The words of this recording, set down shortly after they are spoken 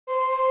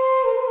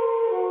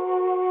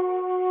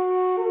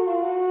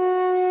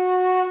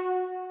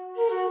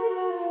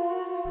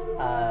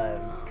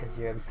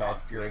you're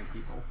obsessed with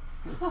people.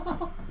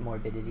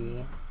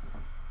 morbidity.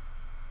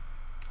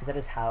 Is that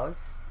his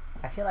house?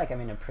 I feel like I'm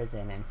in a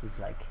prison and he's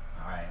like...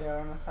 Alright. They're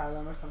in an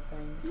asylum or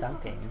something.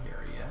 Something. Not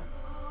scary yet.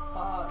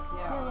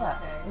 Yeah,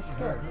 Okay. it's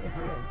good. It's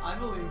good. I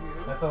believe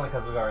you. That's only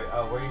because we've already...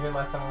 Oh, were you here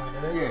last time when we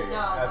did it? Yeah.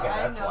 No, Okay, but I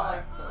that's know why.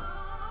 like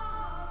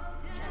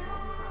the general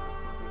premise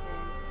of the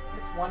game.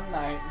 It's one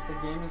night. The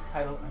game is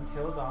titled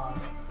Until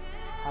Dawn.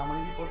 How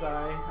many people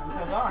die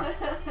until dawn?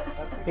 That's the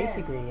game.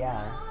 Basically,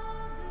 yeah.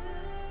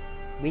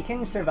 We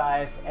can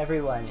survive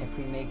everyone if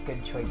we make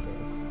good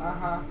choices.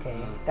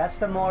 Okay, that's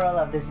the moral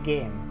of this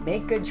game.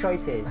 Make good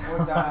choices.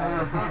 Or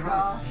die.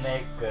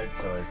 Make good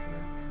choices.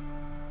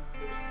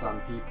 Some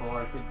people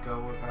I could go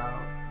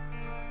without.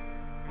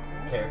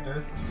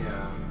 Characters?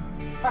 Yeah.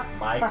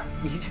 Mike? No,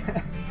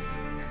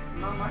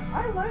 Mike. I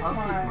like I'll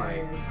Mike.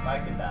 keep Mike.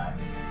 Mike can die.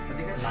 I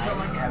think I just don't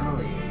like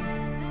Emily.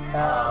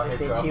 The his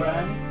bitchy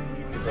girlfriend? one?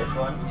 The bitch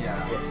one?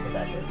 Yeah. Yes, she can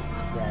die too.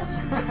 Yeah.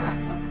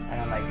 I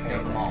don't like her.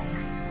 Kill them all.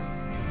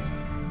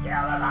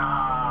 Galana!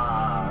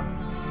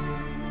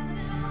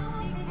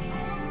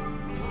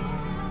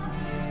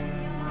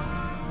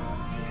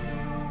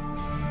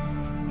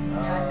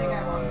 Yeah, I think I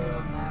watched it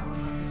on that when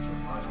my sister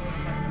was watching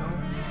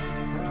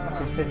it.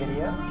 Just for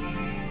video?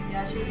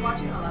 Yeah, she was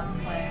watching a Let's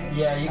Play.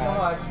 Yeah, you can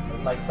watch,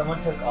 like,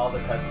 someone took all the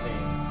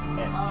cutscenes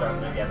and strung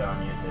them together on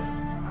YouTube.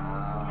 I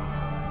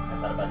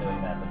thought about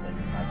doing that, but then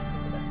I just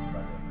think the best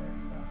about doing this,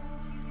 so.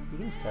 You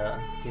can still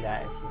do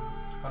that if you...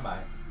 I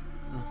might.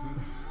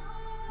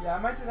 Yeah, I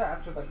might do that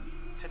after like.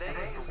 Today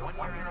is the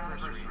one-year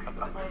anniversary of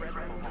the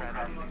dreadful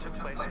tragedy that took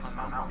place on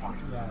Mount One.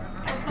 Yeah.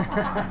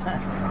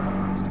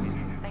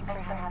 Thanks for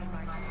having me.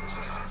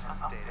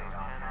 Updated on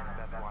Hannah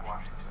and Beth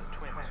Washington, the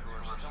twins who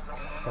are still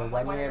So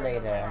 1 year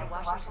later...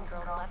 Washington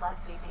girls left the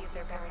safety of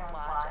their parents'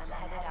 lodge and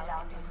headed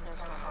out into a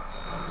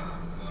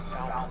snowstorm.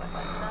 Not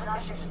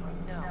officially,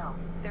 no.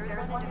 There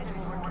is one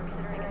individual we're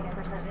considering as a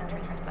person of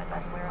interest, but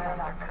his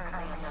whereabouts are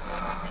currently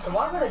unknown. So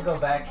why would it go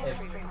back if...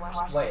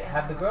 Wait,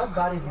 have the girls'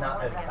 bodies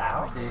not been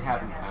found? They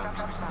haven't found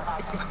them.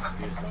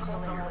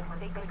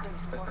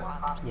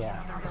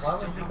 Yeah. So why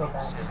would you go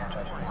back and have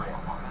that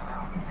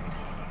happen?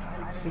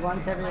 He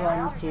wants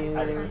everyone to,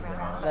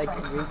 like,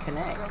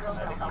 reconnect.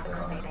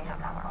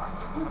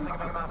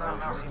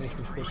 Be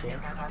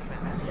suspicious.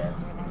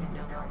 Yes.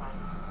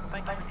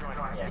 Thank you for joining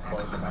us. Yeah,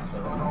 closure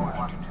actually.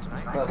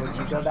 But would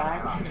you go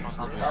back?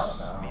 Hell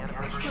no.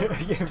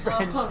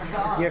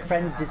 your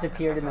friends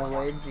disappeared in the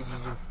woods. Did you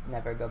just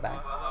never go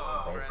back?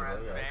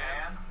 Basically,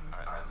 yes.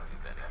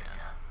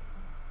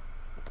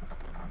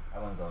 I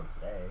wouldn't go and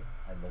stay.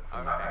 I'd look for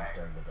you back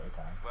during the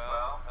daytime.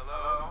 Well,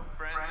 hello,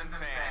 friends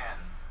and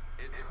fans.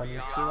 It's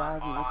Konnichiwa,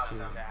 beyond awesome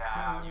YouTube. to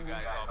have you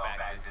guys all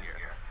back this year.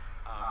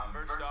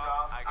 First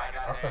off, I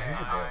gotta Also, say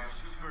he's a I'm bitch.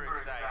 super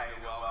excited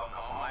to welcome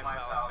all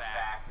myself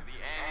back to the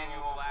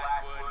annual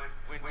Blackwood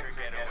Winter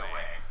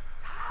Getaway.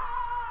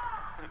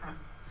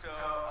 So,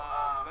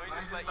 let me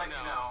just let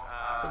you know,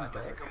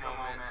 take a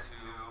moment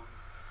to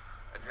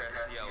address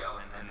the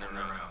elephant in the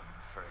room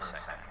for a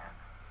second.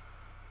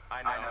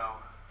 I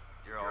know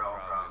you're all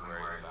probably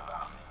worried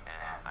about me,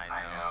 and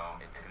I know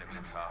it's going to be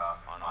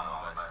tough on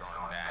all of us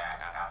going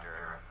back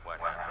after what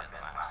happened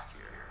last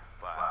year,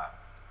 but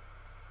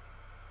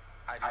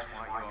I just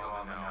want you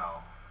all to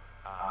know,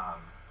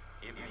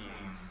 it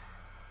means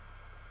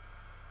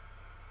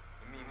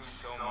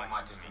so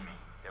much to me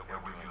that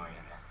we're doing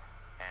this,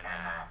 and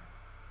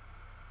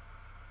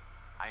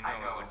I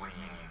know it would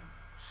mean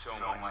so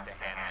much to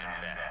Hannah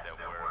and Beth that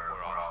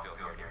we're all still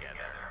here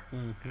together,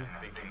 and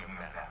thinking of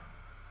them.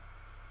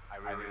 I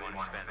really want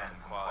to spend some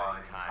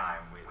quality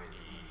time with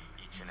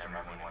each and every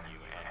one of you,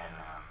 and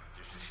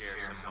just to share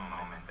some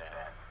moments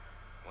that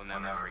we'll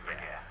never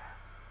forget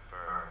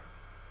for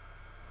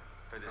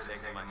the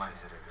sake of my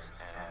sisters,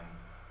 and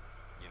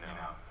you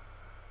know.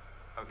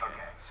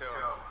 Okay, so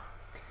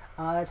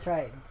Oh, that's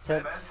right.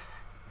 So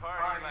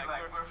party like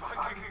we're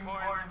fucking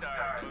porn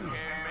stars,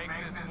 okay?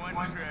 Make this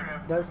one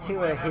trip. those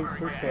two are his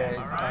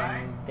sisters,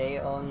 and they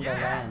own the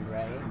land,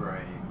 right?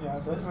 Right. Yeah,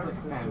 So those it's are like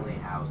his family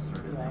sisters. house sort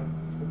of Yeah, thing.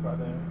 it's the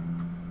brother.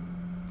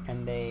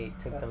 And they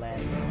took the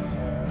land.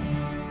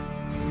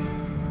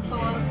 So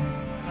was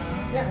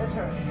Yeah, that's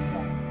her.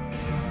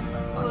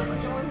 Yeah. so was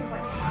Jordan who's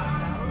like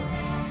passed out?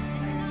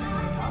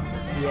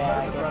 Yeah,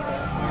 I guess so.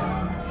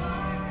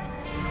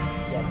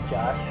 Yeah,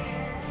 Josh.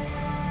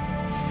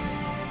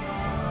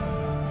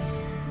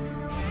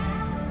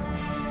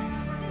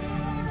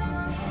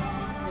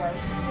 Yeah, it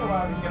took me a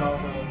while to get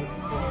over the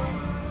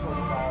sort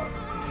of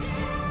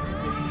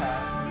big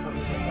cast until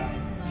they start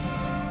dying.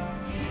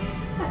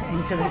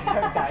 Until they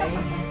start dying.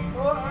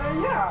 Well,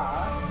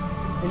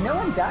 yeah. And no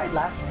one died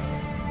last. I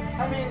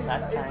mean,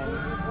 Last it time. would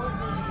be.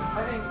 I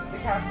think the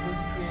cast was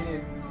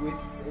created with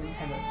the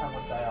intent that some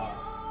would die off.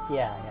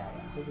 Yeah.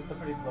 Because it's a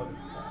pretty bloated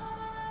cast.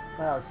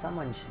 Well,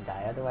 someone should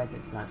die, otherwise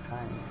it's not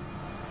fun.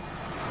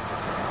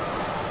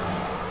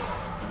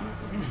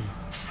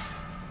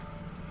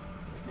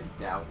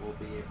 I doubt we'll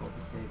be able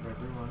to save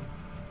everyone.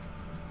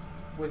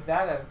 With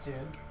that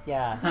attitude.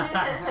 Yeah.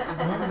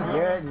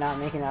 You're not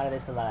making out of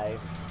this alive.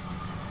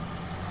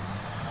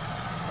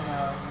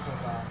 No, it's so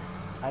bad.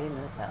 I didn't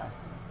notice that last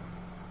time.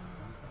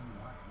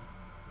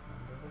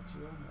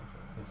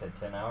 He said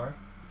 10 hours?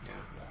 Yeah.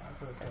 Yeah,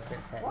 that's what it That's says. what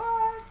it says.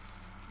 What?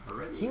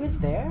 Already? He was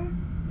there?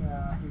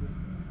 Yeah, he was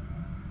there.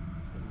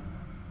 It's been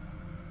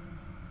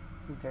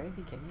In the very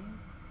beginning?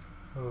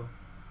 Who?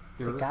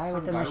 There The was guy some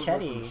with the guy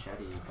machete. With a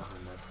machete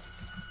behind us.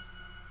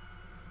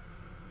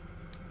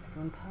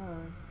 Everyone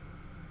pose.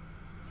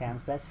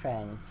 Sam's best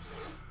friend.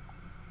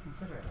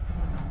 Consider it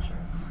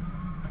adventurous.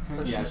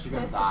 So Yeah, she's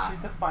gonna die.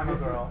 She's the final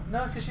girl.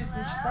 No, because she's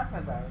not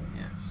gonna die.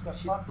 Yeah. She's got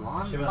She's fucked.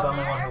 blonde. She was the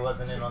only one who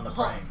wasn't in on the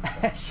prank.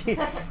 She's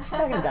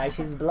not gonna die,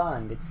 she's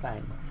blonde, it's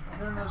fine.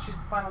 No, she's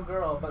the final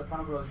girl, but the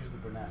final girl is usually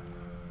brunette.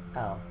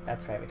 Oh,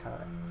 that's right, we talked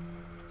about it.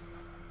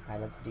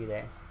 Alright, let's do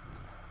this.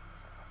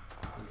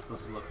 I'm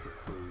supposed to look for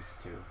clues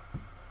too.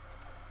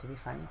 Did we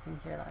find anything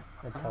here last?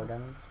 The Oh.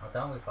 totem? I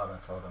thought we found a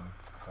totem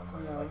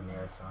somewhere, Yeah. like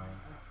near a sign.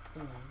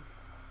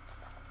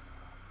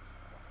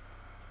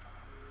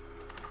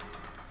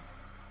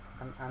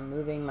 I'm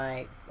moving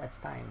my... That's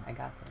fine, I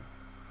got this.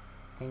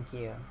 Thank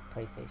you,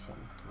 PlayStation.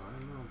 Well, I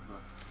don't know,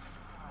 but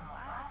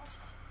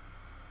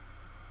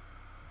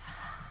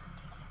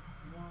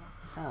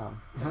Oh,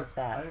 what's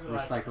that?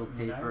 recycled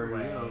paper. No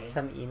way. You know.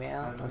 Some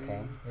email? How do we-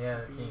 Okay. Yeah,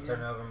 can you turn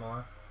it over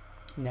more?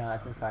 No,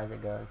 that's as far as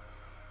it goes.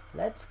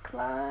 Let's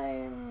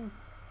climb!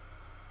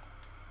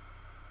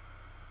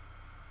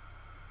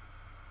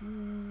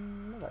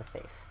 We'll go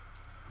safe.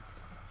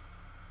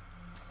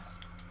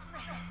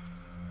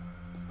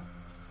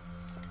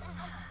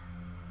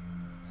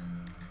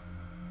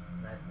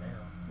 Nice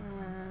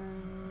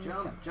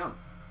nail. Jump.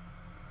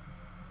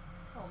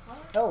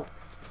 Oh!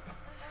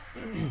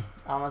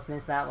 Almost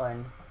missed that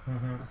one.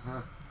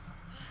 Uh-huh.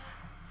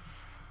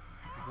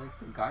 Like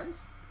the guy's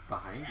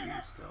behind you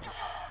still.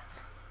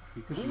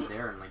 He could be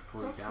there and like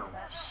pull you down.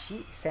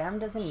 Sam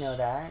doesn't know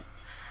that.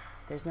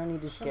 There's no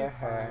need to scare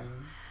her.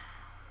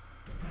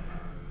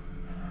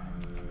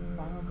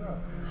 Final girl.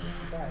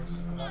 She dies.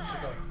 She's the last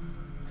to go.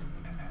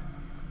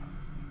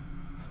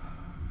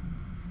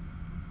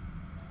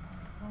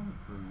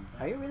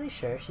 Are you really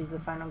sure she's the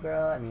final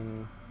girl? I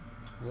mean,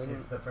 wouldn't...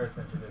 She's the first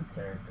introduced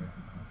character.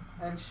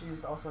 And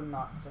she's also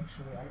not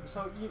sexually active.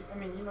 So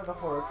you know the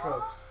horror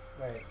tropes,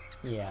 right?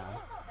 Yeah.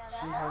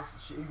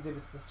 She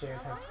exhibits the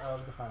stereotypes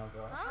of the final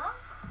girl.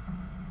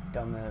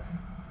 Don't move.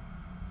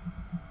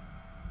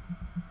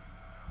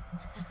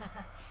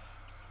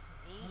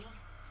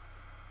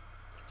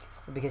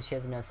 Because she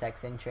has no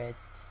sex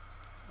interest,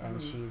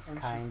 and she's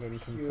kind and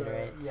pure,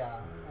 considerate. Yeah,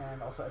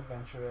 and also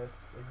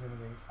adventurous,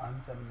 exhibiting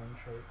unfeminine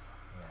traits.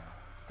 Yeah.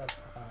 That's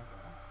the final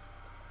girl.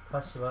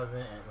 Plus, she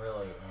wasn't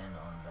really in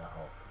on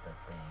the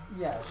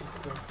thing. Yeah, she's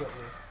still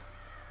guiltless.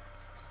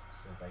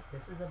 She was like,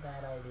 "This is a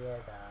bad idea,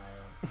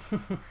 guys."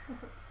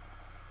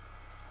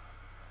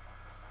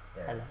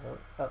 There it Hello. is.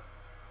 Oh,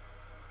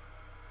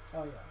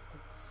 Oh yeah,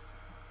 it's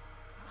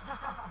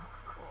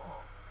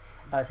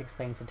oh, this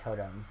explains the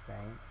totems,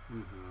 right?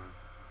 Mm-hmm.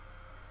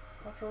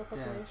 cultural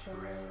appropriation.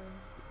 Death, red,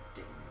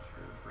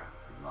 danger, brown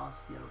for loss,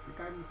 yellow for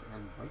guidance,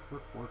 and white for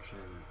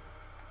fortune.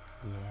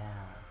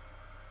 Yeah.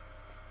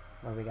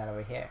 What do we got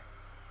over here?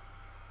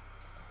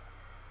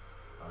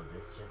 Oh,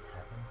 this just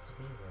happens to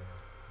be where.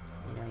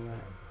 You know, you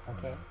want.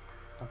 okay,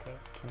 okay.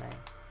 Can I?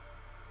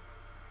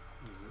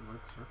 Is it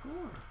like circle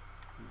or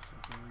is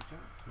something reach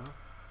out? No?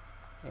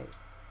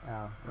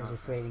 Oh, they're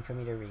just Okay. waiting for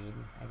me to read,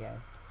 I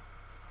guess.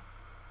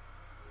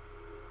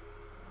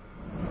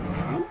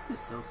 Swoop is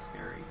so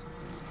scary.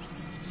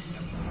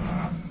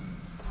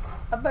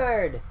 A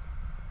bird.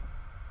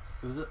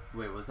 Was it?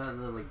 Wait, was that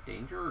like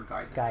danger or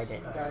guidance?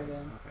 Guidance.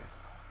 Guidance. Okay.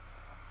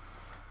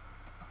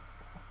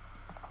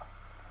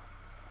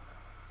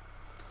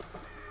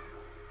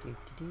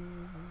 Do-do-do.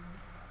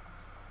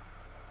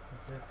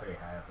 This is pretty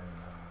high up in the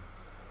mountains.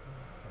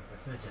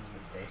 'Cause this is just the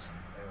station.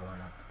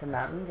 Everyone up. The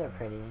mountains are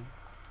pretty.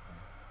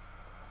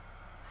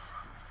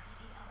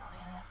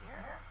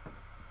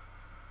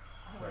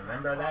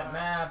 Remember that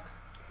map?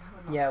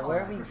 Yeah,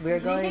 where are we? We're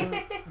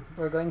going.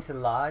 We're going to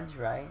lodge,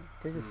 right?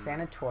 There's a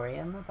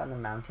sanatorium up on the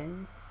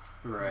mountains.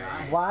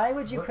 Right. Why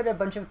would you put a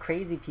bunch of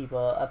crazy people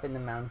up in the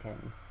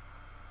mountains?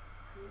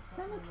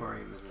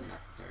 Sanatorium isn't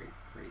necessarily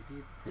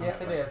crazy.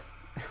 Yes, it like is.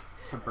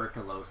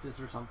 Tuberculosis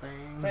or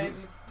something.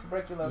 Crazy You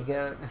tuberculosis.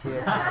 go to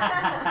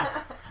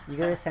a you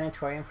go to a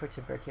sanatorium for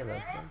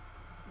tuberculosis,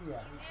 Yeah,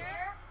 you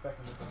could. Back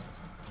in the day.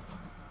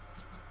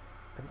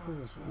 but this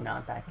is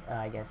not back.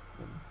 I guess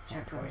the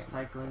Check the sanatorium.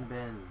 recycling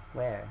bin.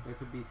 Where? There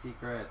could be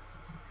secrets.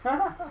 You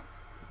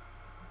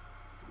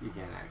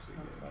can't actually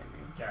do it, can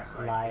you? Yeah,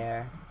 right.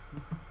 Liar.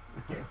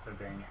 Gift for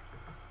being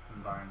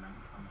environment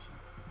conscious.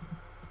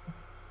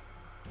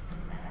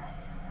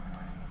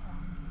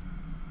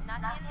 Not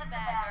in the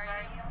bag,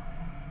 are you?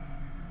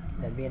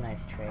 That'd be a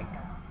nice trick.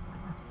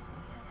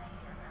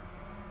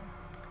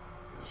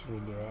 Should we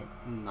do it?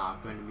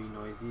 Not going to be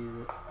noisy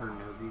or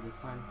nosy this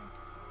time.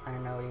 I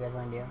don't know. What do you guys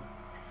want to do?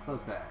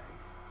 Close bag.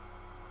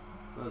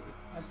 Close it.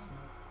 That's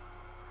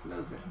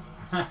Close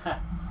it.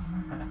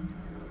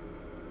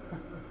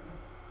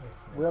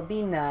 We'll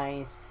be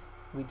nice.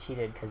 We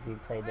cheated because we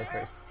played the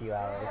first few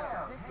hours.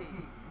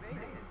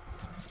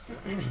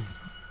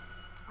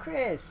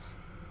 Chris!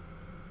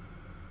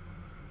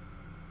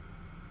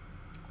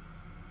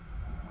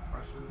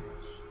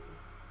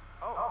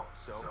 Oh,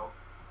 so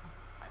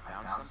I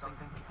found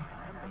something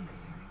kind of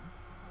amazing.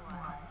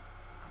 What?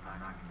 I'm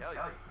not gonna tell you.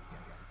 You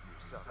gotta see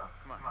for yourself.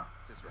 Come on,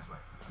 it's this way.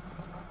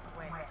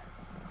 Where?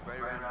 Right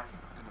around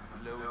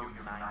below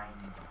your mind.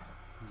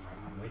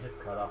 We just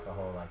cut off a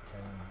whole like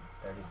 10,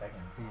 30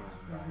 seconds.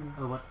 Yeah.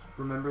 Oh, what?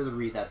 Remember to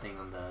read that thing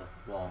on the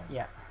wall.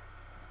 Yeah.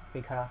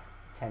 We cut off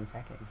 10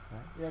 seconds,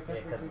 right? Yeah,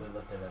 Yeah, because we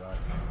looked at it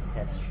last time.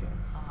 That's true.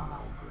 Oh.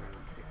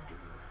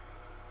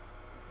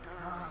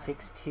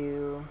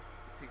 6-2.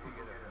 Think we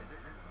get a visit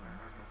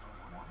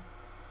from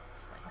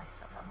It's like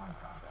someone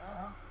thought so.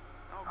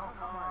 Oh,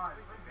 come on.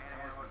 It's basically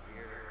Van Amherst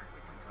here. We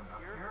can come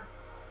here.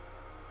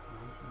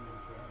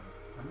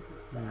 1998. When is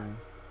this set? Hmm.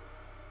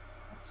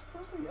 It's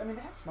supposedly, I mean,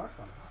 they have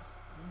smartphones.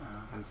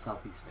 Yeah. And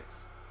selfie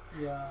sticks.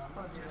 Yeah.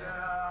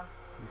 Ta-da!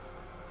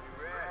 Pretty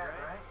rad,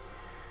 right?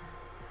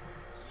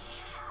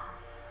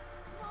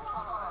 Come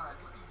on,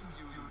 look at these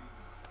beauties.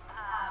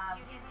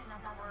 Beauty is not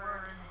the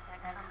word that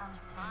comes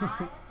to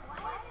mind.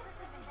 Why is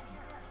this even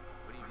here?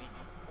 What do you mean?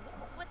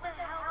 What the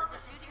hell is a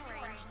shooting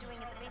range doing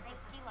at the base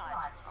of Ski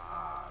Lodge?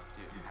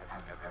 Dude,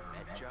 have you ever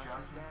met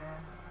Josh's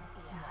dad?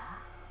 Yeah.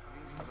 I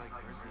think he's like,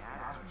 where's the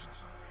Adams or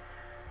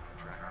something?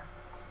 Track.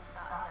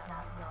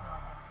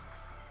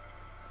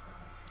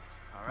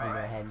 All Go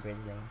right, ahead,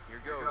 Grizzly.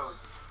 here goes.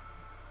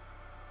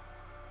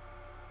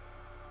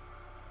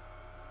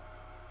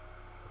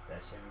 Put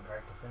that shit in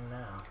practicing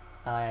now.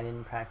 Oh, I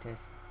didn't practice.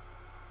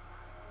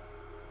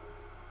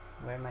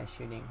 Where am I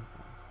shooting?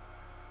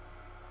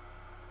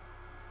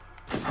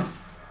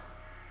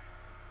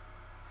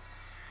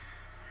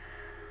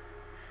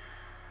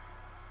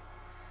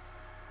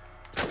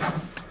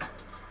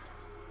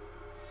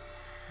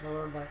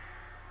 Lower left.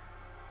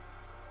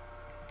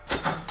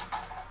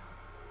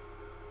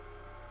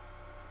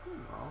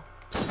 Well,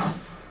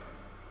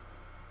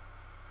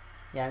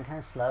 Yeah, I'm kind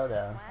of slow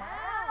though.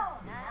 Wow,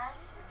 nice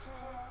tits.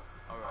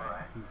 All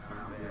right.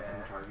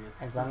 different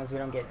targets. As long as we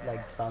don't get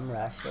like bum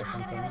rushed or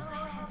something. It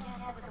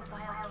was a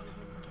wild case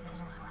of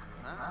beginner's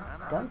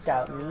luck. Don't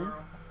doubt me.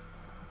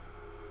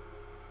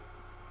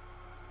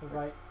 To the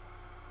right.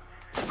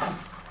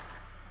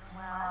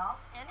 Well,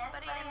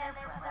 anybody and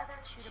their brother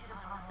could shoot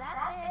upon that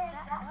big,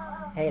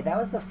 that close. Hey, that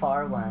was the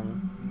far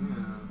one.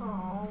 Yeah.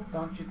 Oh.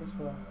 Don't shoot the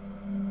squirrel.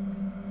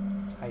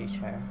 Are you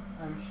sure?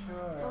 I'm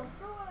sure. Don't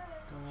do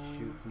it.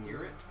 Shoot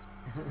near it.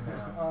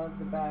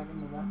 The bag in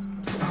the left.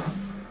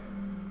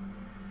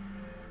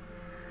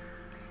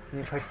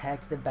 We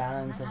protect the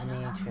balance of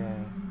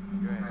nature.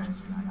 Your ass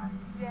just got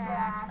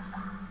Exact.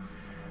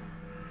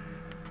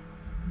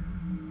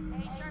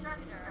 Hey,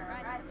 sharpshooter,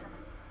 right?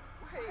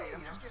 Wait,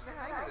 I'm just getting the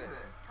hang of this.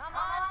 Come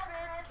on,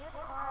 Chris, kill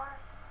the car.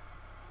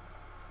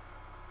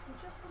 He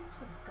just leaves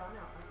a gun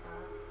out like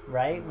that.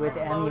 Right? With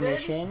Loaded?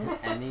 ammunition.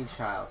 Any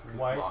child could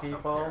White walk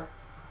people. up there.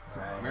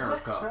 Right.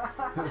 America.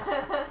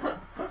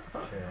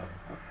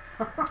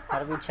 True. How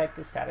do we check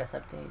the status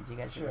update? Do you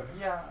guys Sure. remember?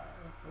 Yeah.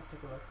 Let's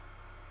take a look.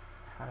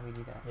 How do we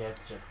do that? Yeah,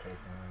 it's just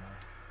casing.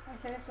 Hi,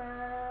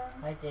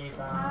 Kason. Hi, Gabe.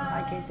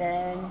 Hi,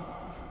 Kason.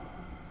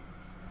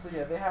 So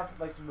yeah, they have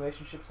like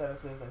relationship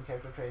statuses and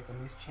character traits,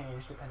 and these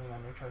change depending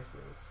on your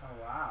choices. Oh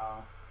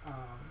wow. Um,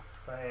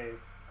 So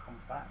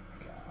complex.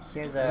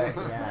 Here's our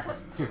yeah.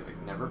 You're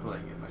like, never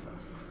playing it myself.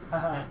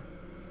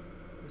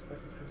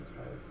 respecting Chris's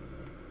privacy.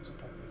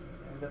 Just have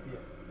decency. Is that the?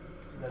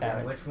 Is That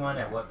the was- Which one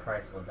at what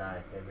price will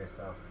die? Save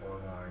yourself.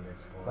 Forewarned is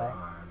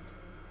forearmed.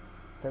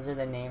 Those are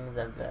the names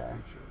of the.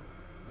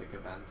 Like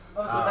events.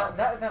 Oh, so Oh, that okay.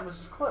 that event was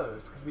just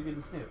closed because we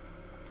didn't snoop.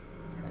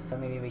 So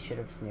maybe we should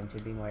have snooped.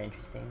 It'd be more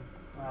interesting.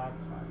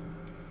 That's fine.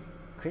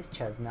 Chris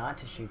chose not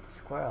to shoot the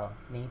squirrel.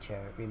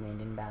 Nature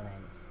remained in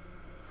balance.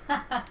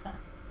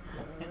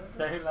 It's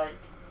so like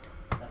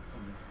set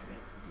from the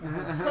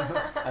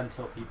script.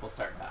 Until people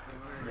start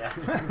dying. Yeah.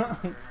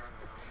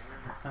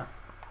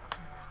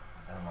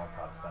 I'm all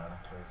props out and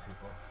kills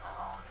people.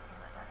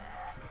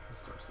 It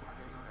starts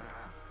laughing.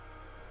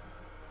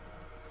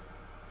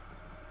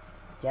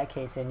 Yeah,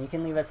 Kason, you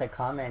can leave us a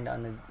comment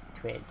on the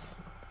Twitch.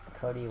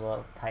 Cody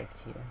will type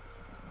to you.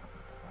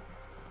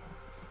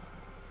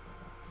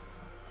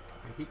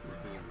 I keep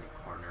looking in the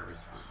corners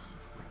for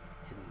like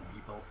hidden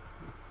people.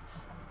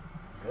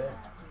 Good.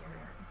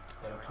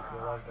 That'll keep you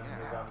alive during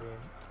the zombie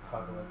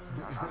apocalypse.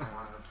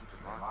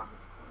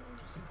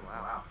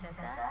 Wow. Said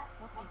that?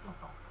 What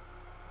people?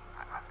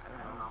 I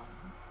don't know.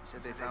 You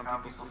said they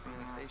found people sleeping in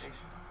the station.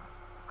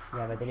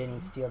 Yeah, but they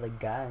didn't steal the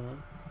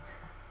gun.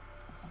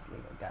 Just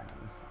leave a gun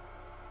on the side.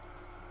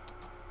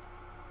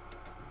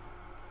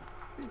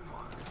 Didn't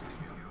want it.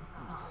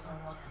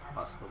 Just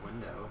bust the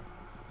window.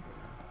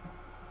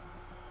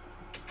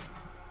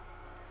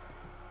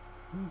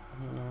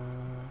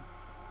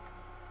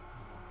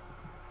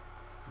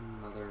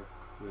 Another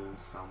clue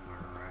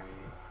somewhere,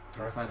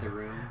 right? Inside the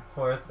room.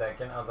 For a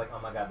second, I was like, "Oh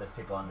my God, there's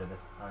people under the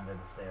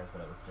stairs,"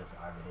 but it was just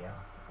our video.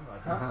 I'm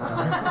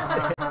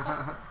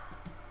like,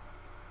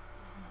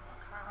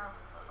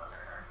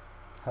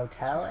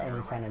 Hotel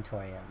and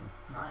sanatorium.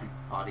 Nice.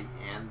 Body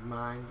and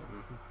mind.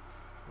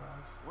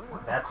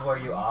 That's where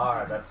you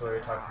are. That's where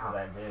you're talking to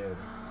that dude.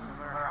 No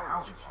matter how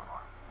old you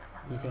are.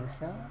 You think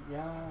so?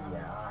 Yeah.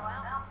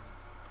 Yeah.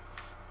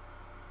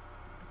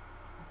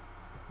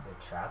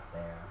 You're trapped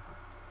there.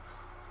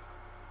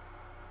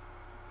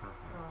 Okay.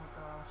 Oh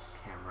gosh.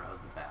 Camera of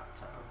the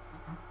bathtub.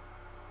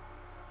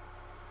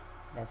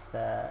 That's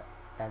the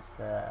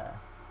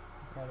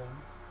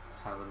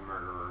It's how the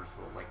murderers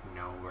will like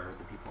know where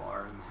the people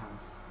are in the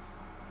house.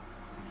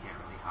 So you can't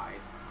really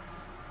hide.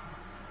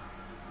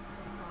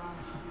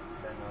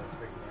 That noise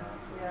freaked me out.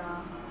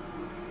 Yeah.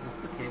 Is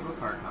the cable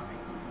car coming?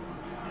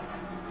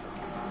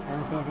 I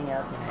don't see anything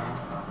else in there.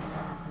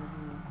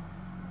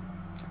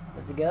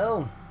 Let's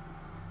go.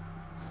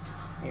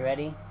 You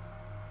ready?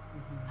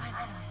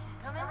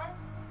 Come in.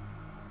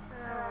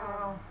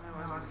 Well,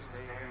 I was gonna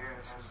stay here,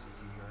 I suppose,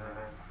 but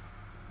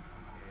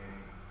okay.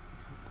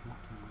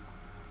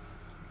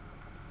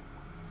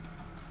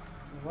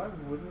 Why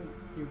wouldn't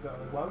you go?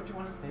 Why would you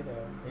want to stay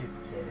there? He's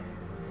kidding.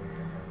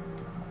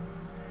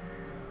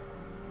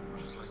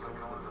 Just like going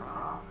to the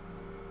prom.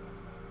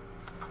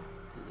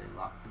 Did they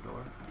lock the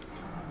door?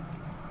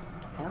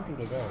 I don't think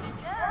they did.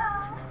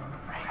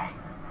 Right.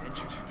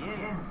 Adventure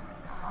begins.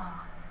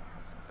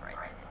 This was the right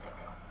thing to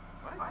do.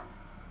 What?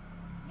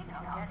 You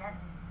know, get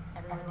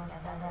everyone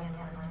together on the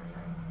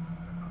anniversary.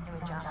 And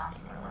with Josh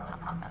sitting there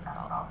pumped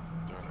about us all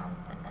doing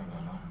something,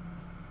 didn't he?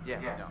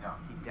 Yeah, no,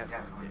 he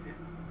definitely did.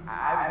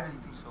 I haven't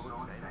seen him so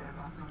excited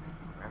about something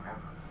forever.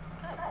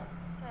 Good.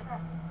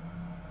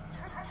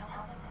 It's hard to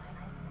tell them that I'm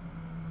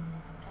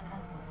kind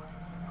of bored.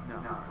 No,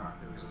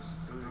 it was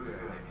a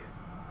good idea.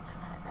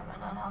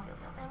 Everyone else feels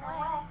the same way.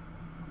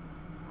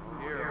 We're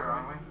all here,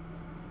 aren't we?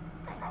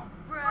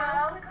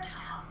 Bro, good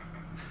talk.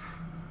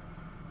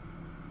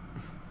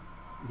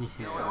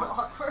 Yeah. So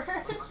awkward.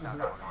 Let's not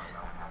talk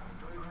about that.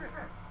 Enjoy the trip.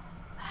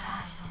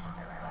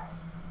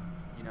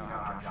 You know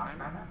how Josh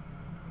and I met?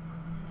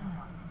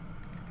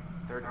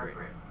 Third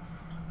grade.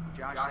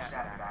 Josh sat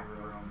in the back of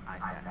the room, I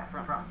sat in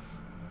the front.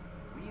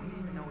 We didn't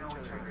even know each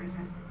other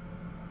existed.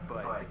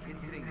 But the kid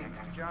sitting next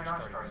to Josh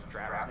started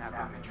strapping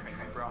a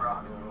training bra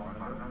on the middle of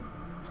him,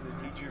 so the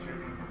teacher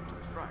moved him to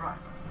the front.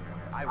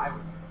 I was.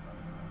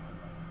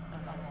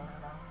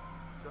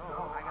 So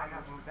I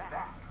got moved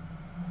back.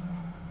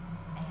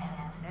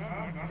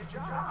 And next to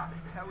Josh.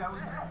 That's how we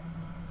met.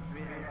 I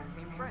mean, and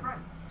became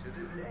friends to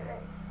this day.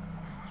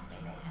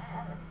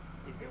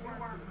 If it weren't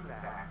for the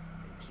fact that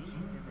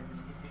Gene Simmons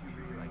hit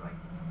puberty like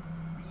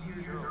 3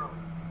 years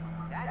early,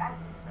 that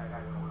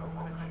decided to wear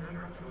open shirt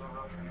and show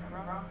off training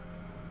bra.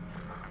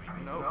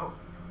 No,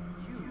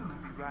 you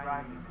could be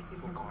riding this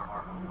cable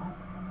car alone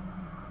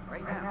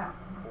right now,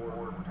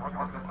 or talking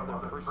to some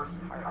other person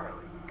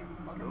entirely.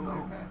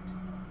 No,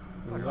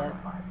 Yep.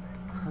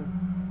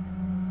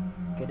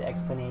 Good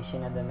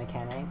explanation of the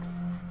mechanics.